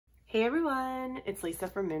Hey everyone, it's Lisa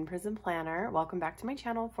from moonprismplanner. Welcome back to my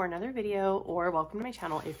channel for another video, or welcome to my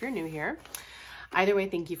channel if you're new here. Either way,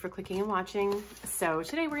 thank you for clicking and watching. So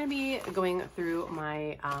today we're gonna be going through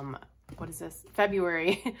my, what is this?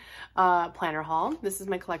 February planner haul. This is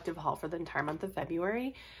my collective haul for the entire month of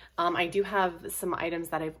February. I do have some items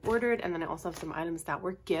that I've ordered, and then I also have some items that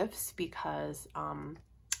were gifts because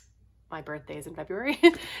my birthday is in February.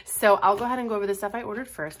 So I'll go ahead and go over the stuff I ordered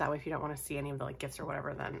first. That way, if you don't want to see any of the gifts or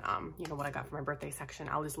whatever, then you know what I got for my birthday section.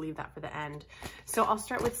 I'll just leave that for the end. So I'll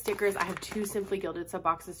start with stickers. I have two Simply Gilded sub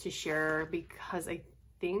boxes to share because I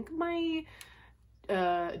think my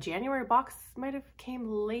January box might have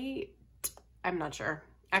came late. I'm not sure.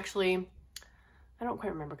 Actually, I don't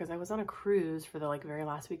quite remember because I was on a cruise for the very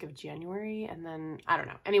last week of January, and then I don't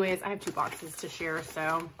know. Anyways, I have two boxes to share,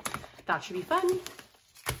 so that should be fun.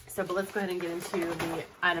 So, but let's go ahead and get into the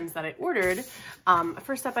items that I ordered.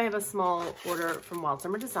 First up, I have a small order from Wild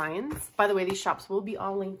Summer Designs. By the way, these shops will be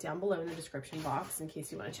all linked down below in the description box in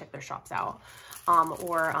case you want to check their shops out.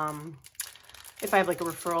 If I have a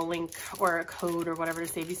referral link or a code or whatever to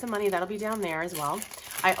save you some money, that'll be down there as well.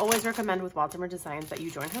 I always recommend with Wild Summer Designs that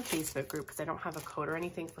you join her Facebook group because I don't have a code or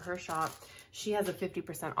anything for her shop. She has a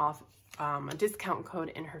 50% off a discount code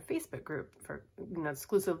in her Facebook group for,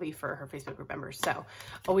 exclusively for her Facebook group members. So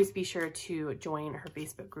always be sure to join her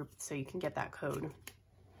Facebook group so you can get that code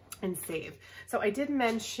and save. So I did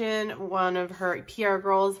mention one of her PR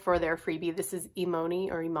girls for their freebie. This is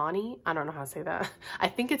Imani or Imani. I don't know how to say that. I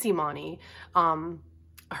think it's Imani,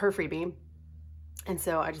 her freebie. And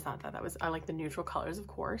so I just thought that I like the neutral colors, of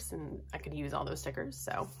course, and I could use all those stickers.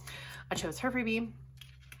 So I chose her freebie.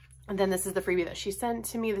 And then this is the freebie that she sent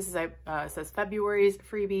to me. This is, says February's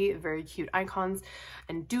freebie, very cute icons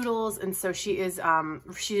and doodles. And so she is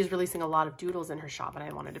releasing a lot of doodles in her shop, and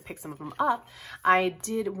I wanted to pick some of them up. I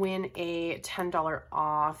did win a $10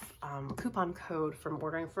 off coupon code from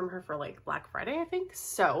ordering from her for Black Friday, I think.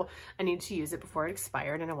 So I needed to use it before it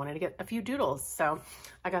expired, and I wanted to get a few doodles. So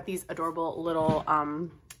I got these adorable little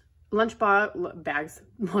lunch bags,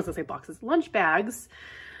 I was gonna say boxes, lunch bags.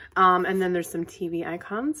 And then there's some TV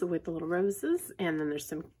icons with the little roses, and then there's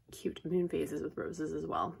some cute moon phases with roses as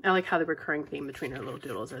well. I like how the recurring theme between her little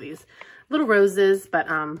doodles are these little roses,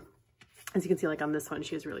 but as you can see, on this one,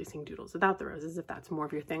 she was releasing doodles without the roses, if that's more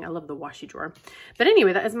of your thing. I love the washi drawer. But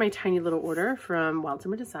anyway, that is my tiny little order from Wild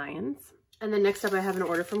Summer Designs. And then next up, I have an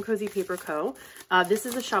order from Cozy Paper Co. This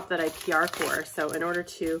is a shop that I PR for. So in order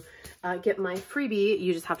to get my freebie,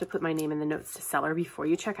 you just have to put my name in the notes to seller before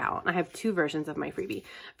you check out. And I have two versions of my freebie.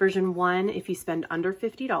 Version 1, if you spend under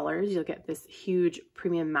 $50, you'll get this huge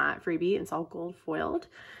premium matte freebie. It's all gold foiled.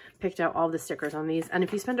 Picked out all the stickers on these. And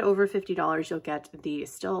if you spend over $50, you'll get the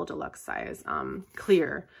still deluxe size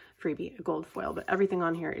clear freebie, gold foil. But everything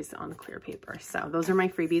on here is on clear paper. So those are my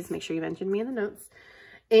freebies. Make sure you mention me in the notes.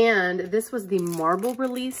 And this was the marble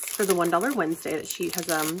release for the $1 Wednesday that she has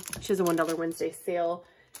a $1 Wednesday sale,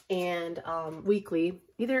 and weekly.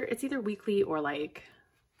 It's either weekly or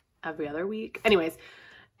every other week. Anyways,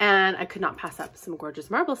 and I could not pass up some gorgeous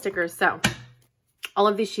marble stickers. So all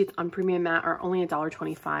of these sheets on premium matte are only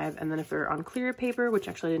 $1.25, and then if they're on clear paper, which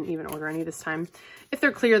actually I didn't even order any this time, if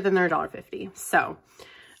they're clear, then they're $1.50. So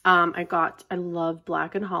I love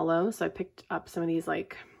black and hollow, so I picked up some of these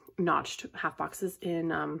notched half boxes in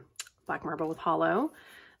black marble with hollow.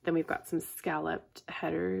 Then we've got some scalloped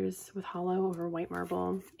headers with hollow over white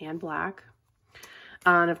marble and black.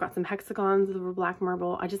 And I've got some hexagons over black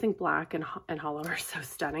marble. I just think black and hollow are so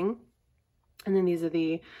stunning. And then these are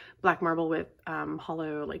the black marble with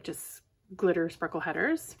hollow, just glitter sparkle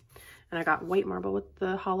headers. And I got white marble with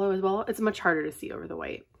the hollow as well. It's much harder to see over the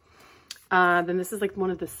white. Then this is one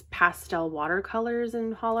of the pastel watercolors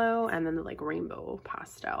in hollow, and then the rainbow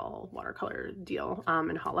pastel watercolor deal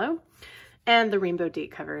in hollow, and the rainbow date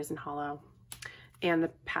covers in hollow, and the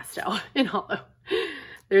pastel in hollow.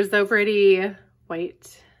 They're so pretty,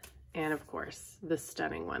 white, and of course the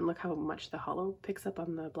stunning one. Look how much the hollow picks up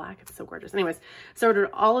on the black. It's so gorgeous. Anyways, so I ordered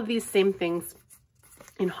all of these same things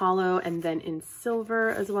in hollow and then in silver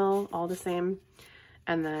as well, all the same,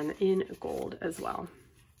 and then in gold as well.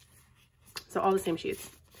 So all the same sheets.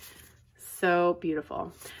 So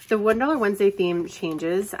beautiful. The $1 Wednesday theme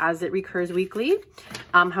changes as it recurs weekly.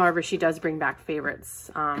 However, she does bring back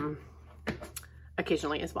favorites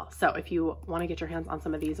occasionally as well. So if you want to get your hands on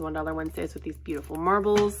some of these $1 Wednesdays with these beautiful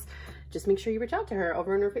marbles, just make sure you reach out to her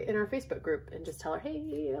over in our Facebook group and just tell her,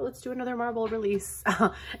 hey, let's do another marble release.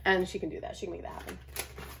 And she can do that. She can make that happen.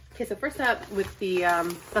 Okay, so first up with the,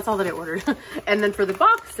 that's all that I ordered. And then for the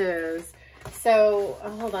boxes, so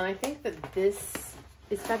hold on, I think that this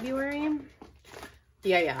is February.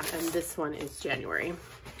 Yeah, and this one is January.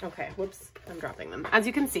 Okay, whoops, I'm dropping them. As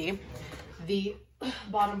you can see, the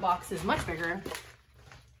bottom box is much bigger.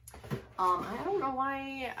 I don't know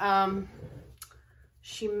why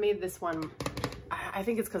she made this one. I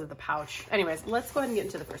think it's because of the pouch. Anyways, let's go ahead and get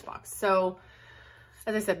into the first box. So,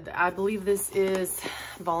 as I said, I believe this is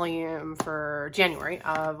volume for January,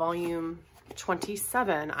 volume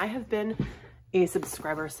 27. I have been a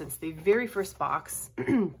subscriber since the very first box.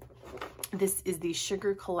 This is the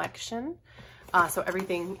Sugar Collection. So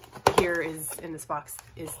everything here is in this box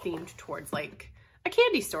is themed towards like a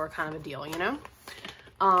candy store kind of a deal, you know?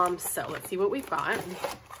 So let's see what we've got.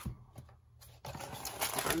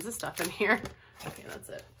 Tons of stuff in here. Okay, that's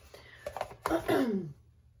it.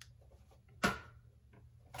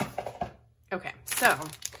 Okay, so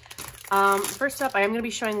first up, I am going to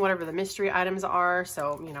be showing whatever the mystery items are.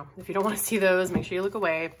 So, you know, if you don't want to see those, make sure you look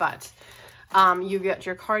away. But you get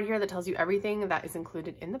your card here that tells you everything that is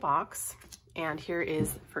included in the box. And here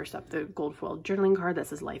is, first up, the gold foil journaling card that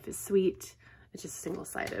says Life is Sweet. It's just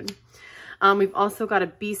single-sided. We've also got a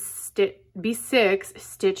B6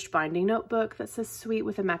 stitched binding notebook that says Sweet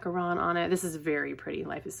with a macaron on it. This is very pretty.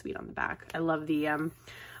 Life is Sweet on the back. I love the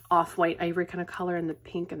off-white ivory kind of color and the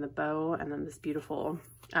pink and the bow, and then this beautiful,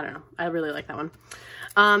 I don't know, I really like that one.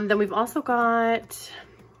 Then we've also got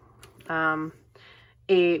a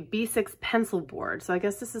B6 pencil board. So I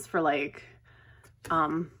guess this is for like,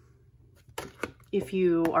 if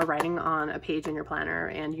you are writing on a page in your planner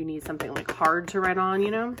and you need something like hard to write on,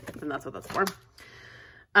 you know, then that's what that's for.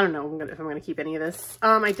 I don't know if I'm going to keep any of this.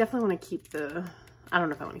 I definitely want to keep I don't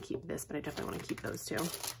know if I want to keep this, but I definitely want to keep those too.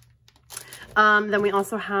 Then we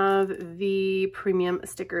also have the premium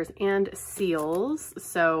stickers and seals.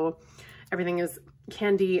 So everything is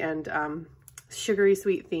candy and sugary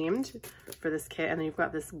sweet themed for this kit. And then you've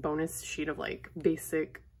got this bonus sheet of like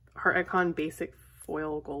basic heart icon, basic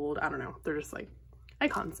foil gold. I don't know. They're just like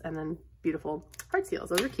icons, and then beautiful heart seals.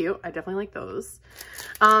 Those are cute. I definitely like those.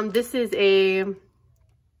 This is a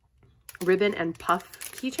ribbon and puff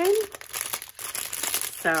keychain.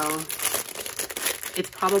 So it's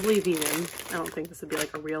probably vegan. I don't think this would be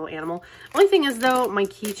like a real animal. Only thing is though, my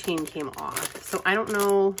keychain came off. So I don't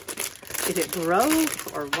know if it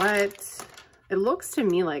broke or what. It looks to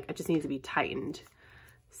me like it just needs to be tightened.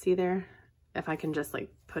 See there? If I can just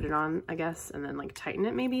like put it on, I guess, and then like tighten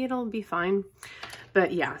it, maybe it'll be fine.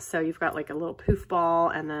 But yeah, so you've got like a little poof ball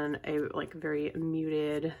and then a like very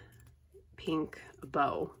muted pink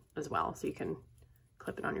bow as well. So you can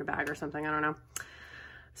clip it on your bag or something. I don't know.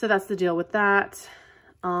 So that's the deal with that.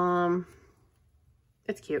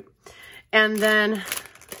 It's cute. And then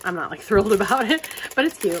I'm not like thrilled about it, but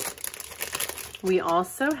it's cute. We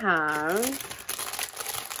also have,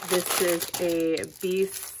 this is a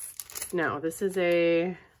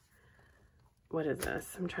what is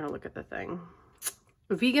this? I'm trying to look at the thing.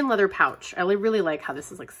 A vegan leather pouch. I really like how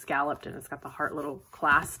this is like scalloped and it's got the heart little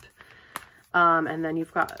clasp. And then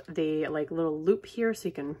you've got the like little loop here so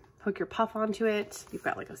you can hook your puff onto it. You've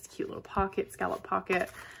got like a cute little pocket, scallop pocket,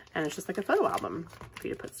 and it's just like a photo album for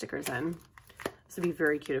you to put stickers in. This would be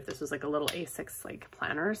very cute if this was like a little A6 like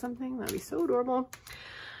planner or something. That'd be so adorable.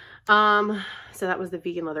 So that was the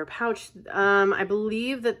vegan leather pouch. I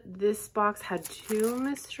believe that this box had 2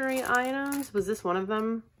 mystery items. Was this one of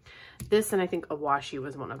them? This, and I think a washi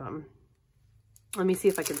was one of them. Let me see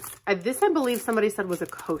if I can, this I believe somebody said was a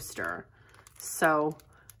coaster. So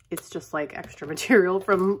it's just like extra material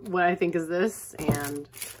from what I think is this and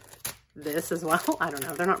this as well. I don't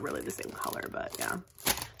know. They're not really the same color, but yeah.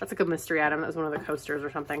 That's a good mystery item. That was one of the coasters or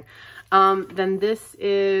something. Then this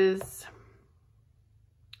is,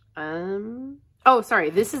 oh, sorry.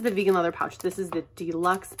 This is the vegan leather pouch. This is the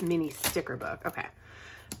deluxe mini sticker book. Okay.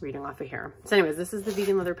 Reading off of here. So anyways, this is the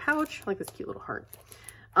vegan leather pouch. I like this cute little heart.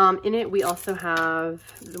 In it, we also have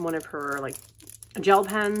one of her like gel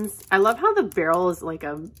pens. I love how the barrel is like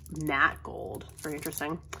a matte gold. Very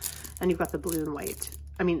interesting. And you've got the blue and white,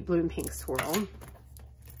 blue and pink swirl.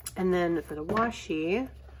 And then for the washi,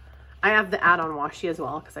 I have the add-on washi as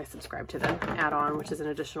well because I subscribe to the add-on, which is an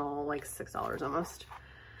additional like $6 almost.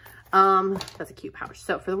 That's a cute pouch.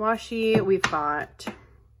 So for the washi, we've got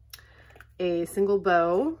a single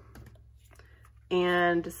bow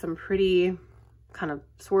and some pretty kind of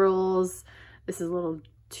swirls. This is a little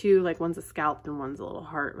 2, like one's a scalp and one's a little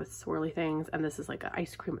heart with swirly things. And this is like an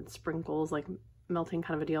ice cream and sprinkles, like melting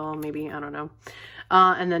kind of a deal, maybe, I don't know.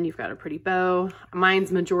 And then you've got a pretty bow.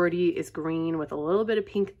 Mine's majority is green with a little bit of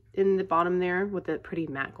pink in the bottom there with the pretty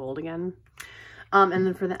matte gold again. And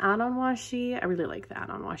then for the add-on washi, I really like the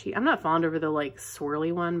add-on washi. I'm not fond of the like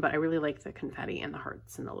swirly one, but I really like the confetti and the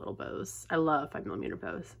hearts and the little bows. I love 5mm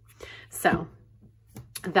bows. So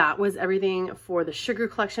that was everything for the sugar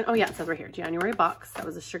collection. Oh yeah, it says right here, January box. That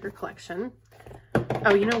was a sugar collection.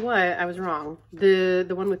 Oh, you know what? I was wrong. The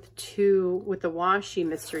one with the washi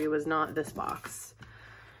mystery was not this box.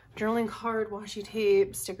 Journaling card, washi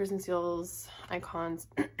tape, stickers and seals, icons,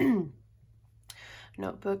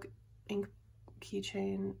 notebook, ink,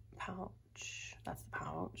 keychain, pouch. That's the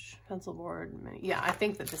pouch. Pencil board. Yeah, I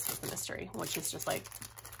think that this was the mystery, which is just like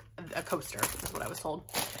a coaster, is what I was told.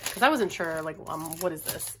 Because I wasn't sure, like, what is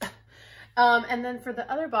this? And then for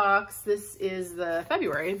the other box, this is the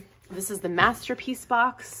February. This is the Masterpiece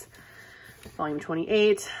box, volume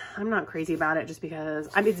 28. I'm not crazy about it just because,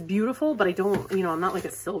 I mean, it's beautiful, but I don't, you know, I'm not like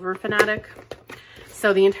a silver fanatic.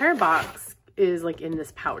 So the entire box is like in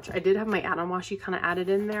this pouch. I did have my add-on washi kind of added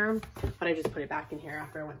in there, but I just put it back in here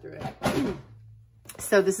after I went through it.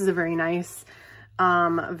 So this is a very nice,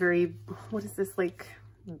 what is this, like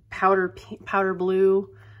powder blue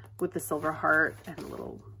with the silver heart and a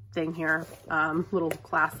little thing here, little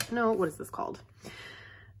clasp. No, what is this called?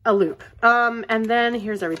 A loop. And then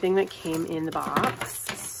here's everything that came in the box.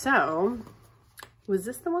 So was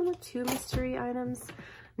this the one with 2 mystery items?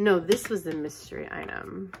 No, this was the mystery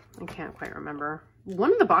item. I can't quite remember.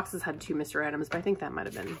 One of the boxes had 2 mystery items, but I think that might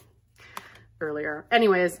have been earlier.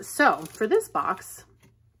 Anyways, so for this box,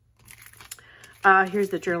 here's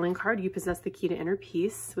the journaling card. You possess the key to inner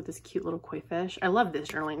peace, with this cute little koi fish. I love this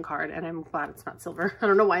journaling card, and I'm glad it's not silver. I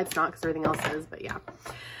don't know why it's not, because everything else is, but yeah.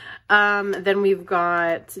 Then we've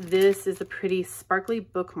got, this is a pretty sparkly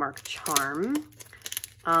bookmark charm.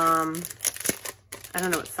 I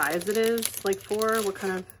don't know what size it is, like for what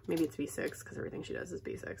kind of, maybe it's B6, because everything she does is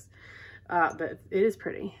B6. But it is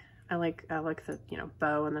pretty. I like the, you know,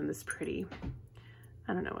 bow, and then this pretty,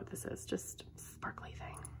 I don't know what this is, just sparkly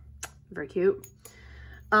thing. Very cute.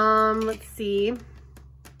 Let's see. And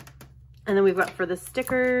then we've got for the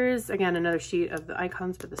stickers, again, another sheet of the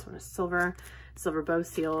icons, but this one is silver bow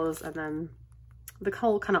seals, and then the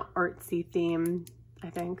whole kind of artsy theme, I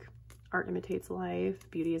think. Art imitates life,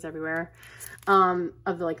 beauty is everywhere, of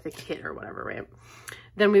the, like the kit or whatever, right?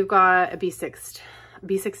 Then we've got a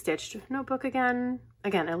B6 stitched notebook again.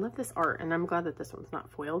 Again, I love this art, and I'm glad that this one's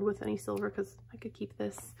not foiled with any silver, because I could keep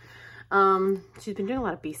this. She's been doing a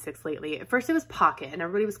lot of B6 lately. At first it was pocket, and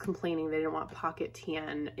everybody was complaining they didn't want pocket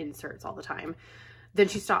TN inserts all the time. Then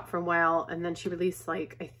she stopped for a while, and then she released,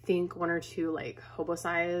 like, I think 1 or 2 like hobo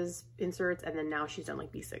size inserts, and then now she's done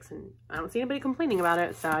like B6, and I don't see anybody complaining about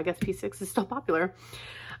it, so I guess B6 is still popular.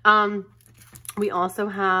 We also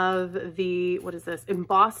have the, what is this,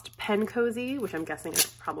 embossed pen cozy, which I'm guessing is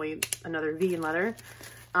probably another vegan leather.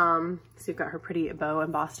 So you've got her pretty bow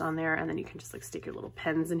embossed on there, and then you can just like stick your little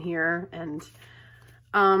pens in here. And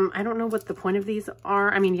I don't know what the point of these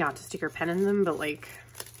are. I mean, yeah, to stick your pen in them, but like,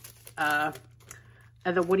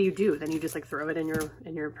 what do you do? Then you just like throw it in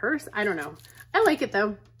your purse? I don't know. I like it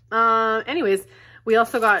though. Anyways, we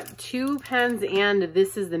also got 2 pens, and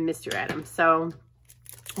this is the mystery item. So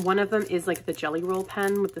one of them is like the jelly roll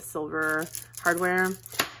pen with the silver hardware,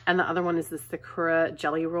 and the other one is this Sakura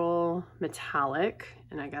jelly roll metallic,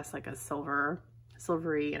 and I guess like a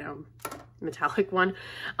silvery, you know, metallic one.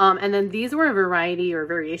 And then these were a variety or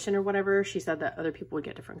variation or whatever. She said that other people would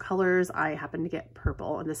get different colors. I happen to get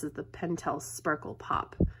purple, and this is the Pentel Sparkle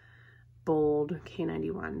Pop Bold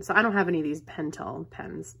K91. So I don't have any of these Pentel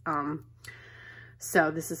pens. So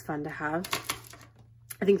this is fun to have.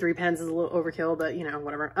 I think 3 pens is a little overkill, but you know,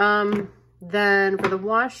 whatever. Then for the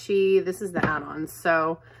washi, this is the add-on.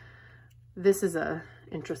 So this is a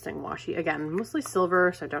interesting washi. Again, mostly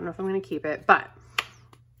silver, so I don't know if I'm going to keep it, but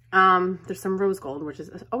there's some rose gold, which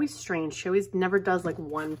is always strange. She always never does like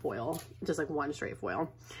one foil, just like one straight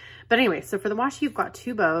foil. But anyway, so for the washi, you've got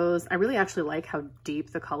 2 bows. I really actually like how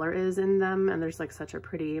deep the color is in them, and there's like such a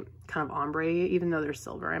pretty kind of ombre. Even though they're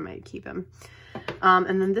silver, I might keep them.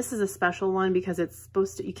 And then this is a special one because it's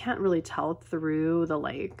supposed to, you can't really tell through the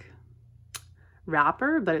like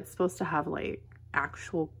wrapper, but it's supposed to have like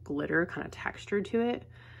actual glitter kind of texture to it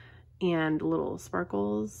and little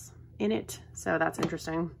sparkles in it. So that's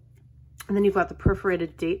interesting. And then you've got the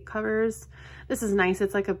perforated date covers. This is nice.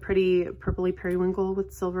 It's like a pretty purpley periwinkle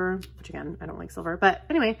with silver, which again, I don't like silver, but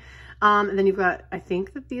anyway. And then you've got, I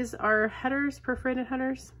think that these are headers, perforated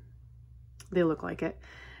headers. They look like it.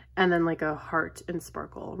 And then like a heart and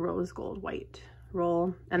sparkle, rose gold, white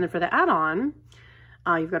roll. And then for the add-on,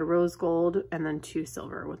 you've got a rose gold and then 2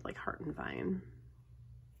 silver with like heart and vine.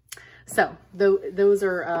 So those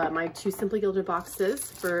are my 2 Simply Gilded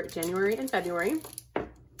boxes for January and February.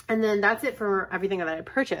 And then that's it for everything that I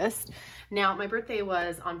purchased. Now, my birthday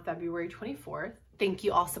was on February 24th. Thank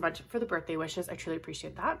you all so much for the birthday wishes. I truly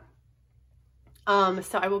appreciate that.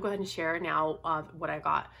 So I will go ahead and share now what I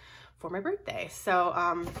got for my birthday.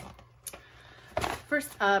 So first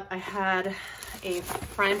up, I had a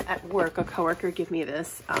friend at work, a coworker, give me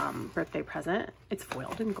this birthday present. It's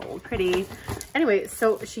foiled in gold, pretty. Anyway,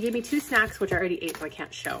 so she gave me 2 snacks, which I already ate, so I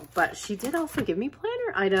can't show. But she did also give me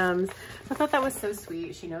planner items. I thought that was so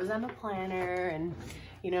sweet. She knows I'm a planner, and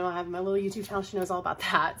you know, I have my little YouTube channel. She knows all about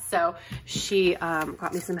that. So she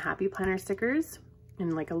got me some happy planner stickers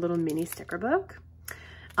and like a little mini sticker book.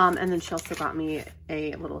 And then she also got me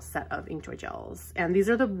a little set of Inkjoy gels. And these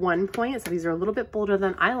are the 1 point, so these are a little bit bolder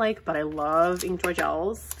than I like, but I love Inkjoy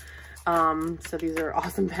gels. So these are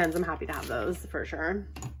awesome pens. I'm happy to have those for sure.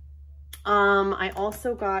 I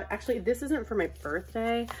also got, actually, this isn't for my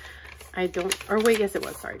birthday. Yes, it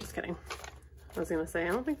was. Sorry, just kidding. I was gonna say,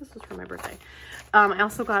 I don't think this was for my birthday. I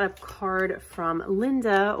also got a card from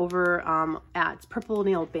Linda over at Purple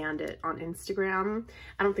Nail Bandit on Instagram.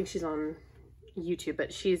 I don't think she's on YouTube,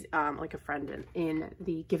 but she's like a friend in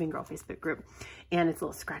the Giving Girl Facebook group, and it's a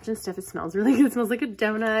little scratch and stuff. It smells really good. It smells like a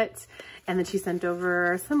donut. And then she sent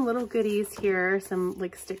over some little goodies here, some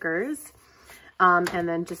like stickers, and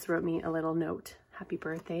then just wrote me a little note. Happy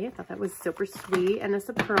birthday. I thought that was super sweet and a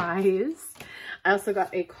surprise. I also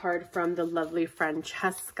got a card from the lovely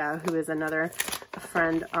Francesca, who is another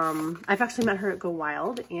friend. I've actually met her at Go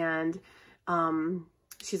Wild, and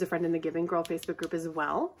she's a friend in the Giving Girl Facebook group as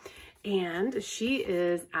well. And she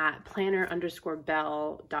is at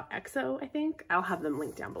planner_bell.exo, I think. I'll have them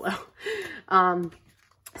linked down below.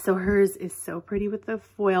 So hers is so pretty with the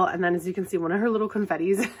foil. And then as you can see, one of her little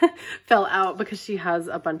confettis fell out because she has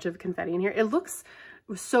a bunch of confetti in here. It looks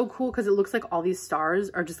so cool because it looks like all these stars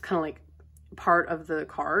are just kind of like part of the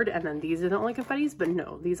card. And then these are the only confettis, but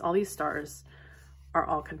no, all these stars are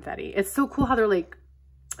all confetti. It's so cool how they're like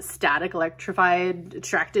static, electrified,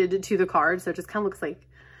 attracted to the card. So it just kind of looks like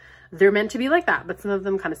they're meant to be like that, but some of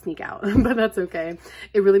them kind of sneak out, but that's okay.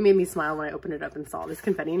 It really made me smile when I opened it up and saw this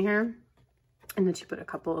confetti in here. And then she put a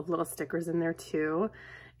couple of little stickers in there too.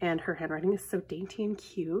 And her handwriting is so dainty and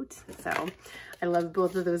cute. So I love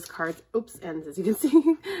both of those cards. Oops, and as you can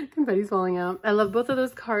see, confetti's falling out. I love both of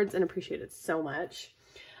those cards and appreciate it so much.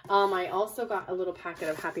 I also got a little packet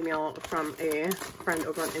of Happy Mail from a friend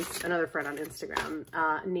over on another friend on Instagram,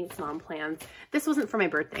 Nate's Mom Plans. This wasn't for my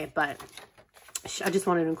birthday, but I just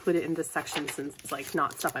wanted to include it in this section since it's like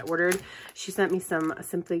not stuff I ordered. She sent me some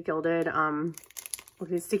Simply Gilded with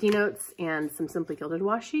these sticky notes and some Simply Gilded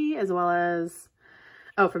washi, as well as,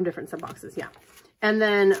 oh, from different sub boxes, yeah. And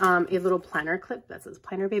then a little planner clip that says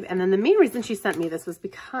Planner Babe. And then the main reason she sent me this was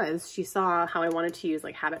because she saw how I wanted to use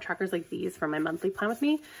like habit trackers like these for my monthly plan with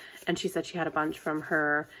me. And she said she had a bunch from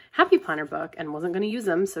her Happy Planner book and wasn't going to use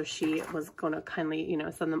them. So she was going to kindly, you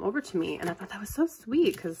know, send them over to me. And I thought that was so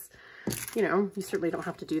sweet because, you know, you certainly don't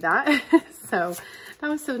have to do that. So that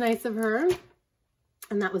was so nice of her.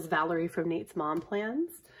 And that was Valerie from Nate's Mom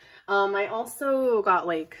Plans. I also got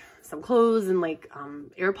like some clothes and like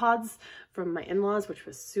AirPods from my in-laws, which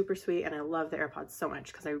was super sweet. And I love the AirPods so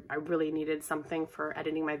much because I really needed something for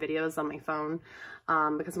editing my videos on my phone.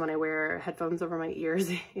 Because when I wear headphones over my ears,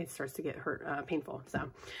 it starts to get painful. So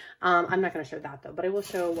I'm not going to show that though, but I will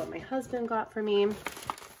show what my husband got for me.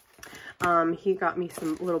 He got me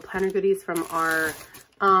some little planner goodies from our,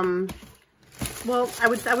 well, I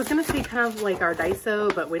was going to say kind of like our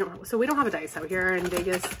Daiso, but we don't have a Daiso here in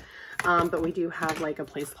Vegas. But we do have like a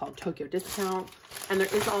place called Tokyo Discount. And there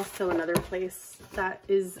is also another place that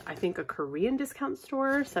is, I think, a Korean discount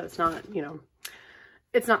store. So it's not, you know,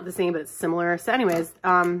 it's not the same, but it's similar. So anyways,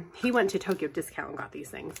 he went to Tokyo Discount and got these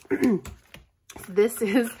things. This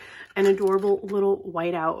is an adorable little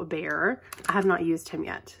whiteout bear. I have not used him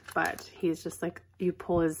yet, but he's just like, you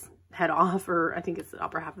pull his head off, or I think it's the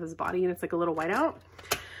upper half of his body, and it's like a little whiteout.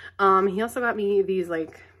 He also got me these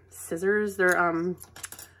like scissors. They're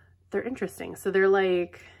interesting. So they're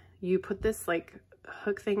like, you put this like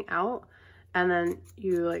hook thing out and then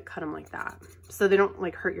you like cut them like that. So they don't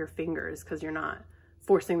like hurt your fingers because you're not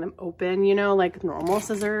forcing them open, you know, like normal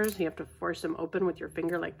scissors. You have to force them open with your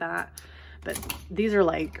finger like that. But these are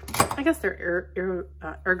like, I guess they're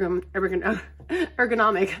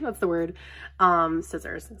ergonomic, that's the word,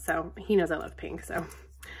 scissors. So he knows I love pink, so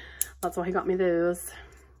that's why he got me those.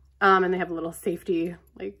 And they have a little safety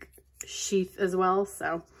like sheath as well.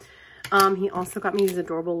 So he also got me these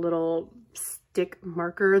adorable little stick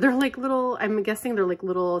marker. They're like little, I'm guessing they're like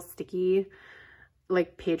little sticky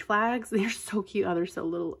like page flags. They're so cute. Oh, they're so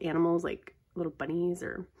little animals, like little bunnies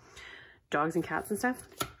or dogs and cats and stuff.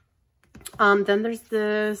 Then there's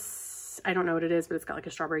this, I don't know what it is, but it's got like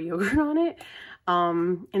a strawberry yogurt on it.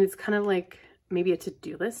 And it's kind of like maybe a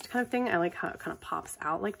to-do list kind of thing. I like how it kind of pops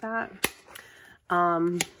out like that.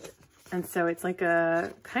 And so it's like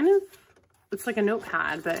a kind of, it's like a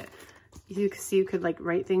notepad, but you can see you could like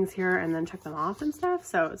write things here and then check them off and stuff.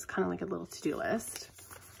 So it's kind of like a little to-do list.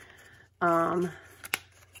 So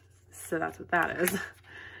that's what that is.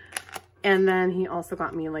 And then he also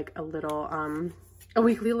got me like a little, a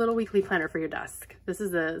weekly planner for your desk. This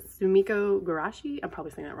is a Sumiko Garashi. I'm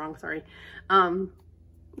probably saying that wrong, sorry.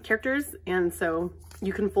 Characters. And so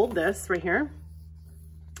you can fold this right here.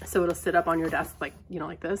 So it'll sit up on your desk like, you know,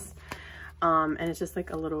 like this. And it's just like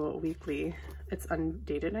a little weekly, it's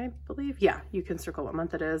undated, I believe. Yeah, you can circle what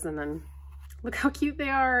month it is and then look how cute they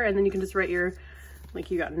are. And then you can just write your, like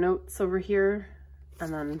you got notes over here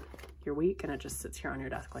and then your week, and it just sits here on your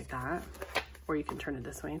desk like that. Or you can turn it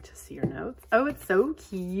this way to see your notes. Oh, it's so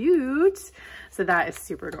cute. So that is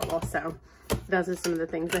super adorable. So those are some of the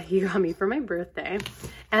things that he got me for my birthday.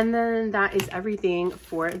 And then that is everything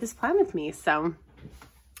for this Plan With Me. So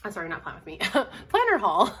I'm sorry, not Plan With Me, planner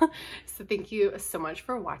haul. So thank you so much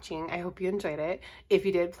for watching. I hope you enjoyed it. If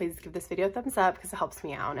you did, please give this video a thumbs up because it helps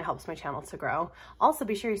me out and it helps my channel to grow. Also,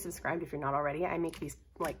 be sure you're subscribed if you're not already. I make these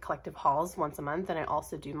like collective hauls once a month, and I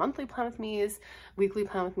also do monthly Plan With Me's, weekly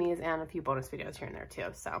Plan With Me's, and a few bonus videos here and there too.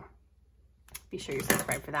 So be sure you're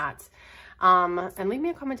subscribed for that. And leave me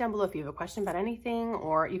a comment down below if you have a question about anything,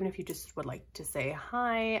 or even if you just would like to say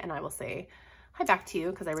hi, and I will say hi back to you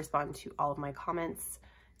because I respond to all of my comments.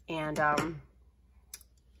 And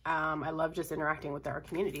I love just interacting with our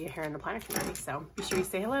community here in the planner community. So be sure you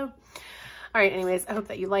say hello. All right, anyways, I hope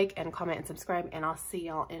that you like and comment and subscribe, and I'll see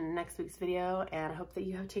y'all in next week's video. And I hope that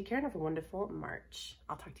you take care and have a wonderful March.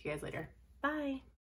 I'll talk to you guys later. Bye.